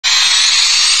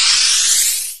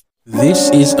This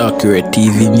is Accurate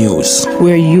TV News,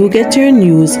 where you get your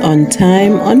news on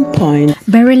time, on point.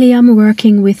 Beryllium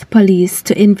working with police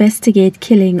to investigate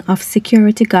killing of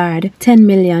security guard, $10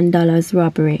 million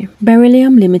robbery.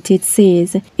 Beryllium Limited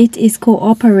says it is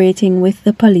cooperating with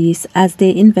the police as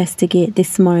they investigate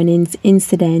this morning's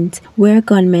incident where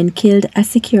gunmen killed a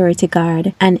security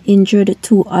guard and injured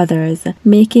two others,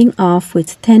 making off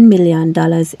with $10 million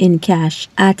in cash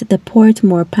at the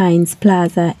Portmore Pines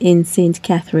Plaza in St.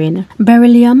 Catherine.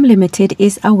 Beryllium Limited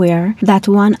is aware that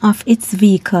one of its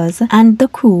vehicles and the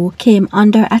crew came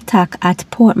under attack at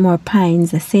Portmore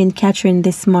Pines, St. Catherine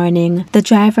this morning. The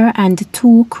driver and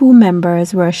two crew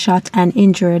members were shot and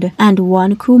injured, and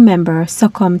one crew member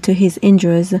succumbed to his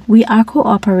injuries. We are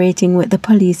cooperating with the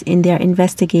police in their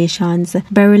investigations,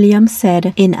 Beryllium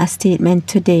said in a statement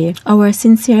today. Our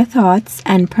sincere thoughts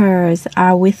and prayers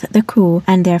are with the crew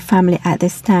and their family at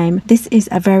this time. This is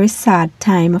a very sad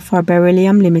time for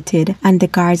Beryllium Limited and the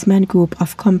Guardsman Group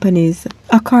of companies.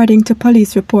 According to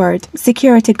police report,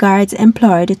 security guards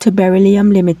employed to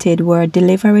Beryllium Limited were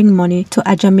delivering money to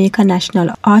a Jamaica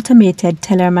National automated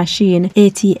teller machine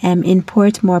ATM in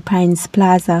Portmore Pines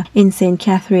Plaza in St.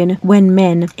 Catherine when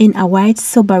men in a white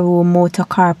Subaru motor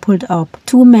car pulled up.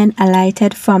 Two men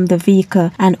alighted from the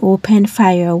vehicle and opened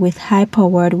fire with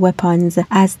high-powered weapons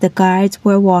as the guards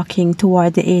were walking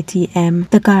toward the ATM.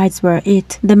 The guards were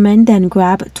hit. The men then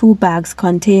grabbed two bags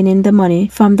containing the money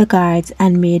from the guards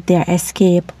and made their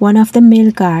escape. One of the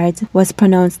male guards was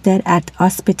pronounced dead at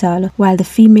hospital, while the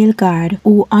female guard,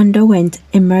 who underwent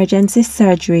emergency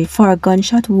surgery for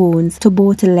gunshot wounds to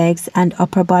both legs and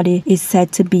upper body, is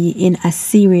said to be in a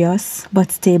serious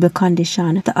but stable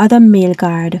condition. The other male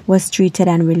guard was treated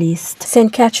and released.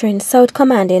 St. Catherine South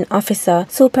Commanding Officer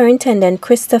Superintendent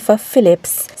Christopher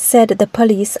Phillips said the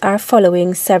police are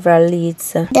following several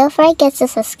leads. Don't forget to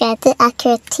subscribe to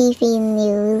Accurate TV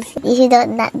News. If you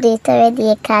don't not do it already,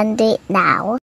 you can do it now.